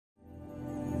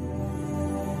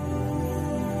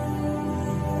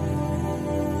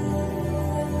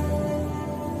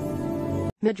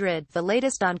Madrid, the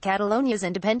latest on Catalonia's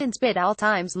independence bid. All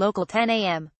times local 10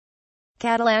 a.m.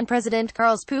 Catalan President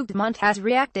Carles Puigdemont has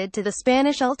reacted to the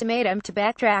Spanish ultimatum to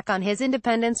backtrack on his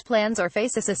independence plans or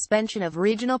face a suspension of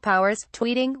regional powers,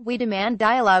 tweeting, "We demand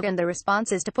dialogue," and the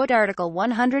response is to put Article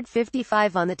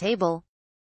 155 on the table.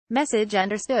 Message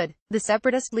understood. The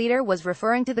separatist leader was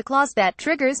referring to the clause that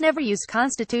triggers never use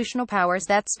constitutional powers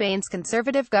that Spain's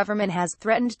conservative government has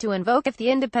threatened to invoke if the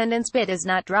independence bid is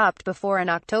not dropped before an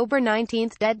October 19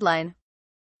 deadline.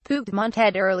 Puigdemont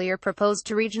had earlier proposed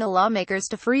to regional lawmakers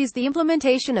to freeze the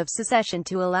implementation of secession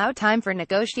to allow time for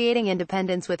negotiating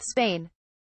independence with Spain.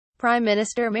 Prime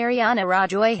Minister Mariano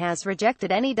Rajoy has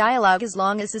rejected any dialogue as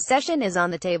long as secession is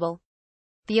on the table.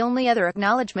 The only other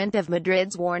acknowledgement of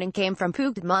Madrid's warning came from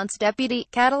Puigdemont's deputy,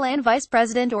 Catalan Vice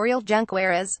President Oriol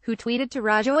Junqueras, who tweeted to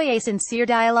Rajoy, "A sincere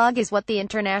dialogue is what the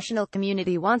international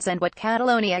community wants and what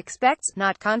Catalonia expects,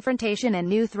 not confrontation and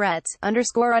new threats."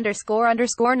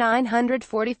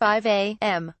 ______945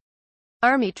 a.m.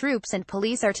 Army troops and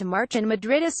police are to march in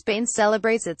Madrid as Spain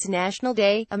celebrates its National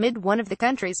Day, amid one of the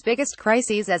country's biggest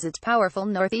crises as its powerful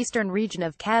northeastern region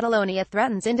of Catalonia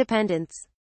threatens independence.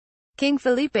 King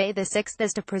Felipe VI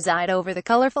is to preside over the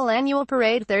colorful annual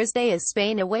parade Thursday as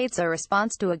Spain awaits a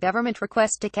response to a government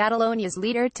request to Catalonia's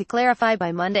leader to clarify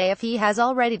by Monday if he has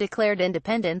already declared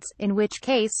independence, in which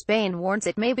case Spain warns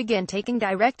it may begin taking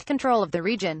direct control of the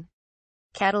region.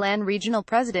 Catalan Regional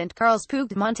President Carles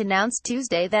Puigdemont announced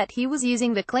Tuesday that he was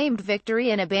using the claimed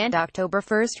victory in a banned October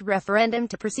 1 referendum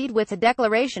to proceed with a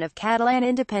declaration of Catalan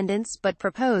independence, but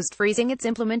proposed freezing its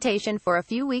implementation for a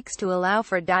few weeks to allow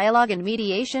for dialogue and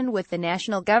mediation with the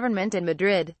national government in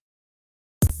Madrid.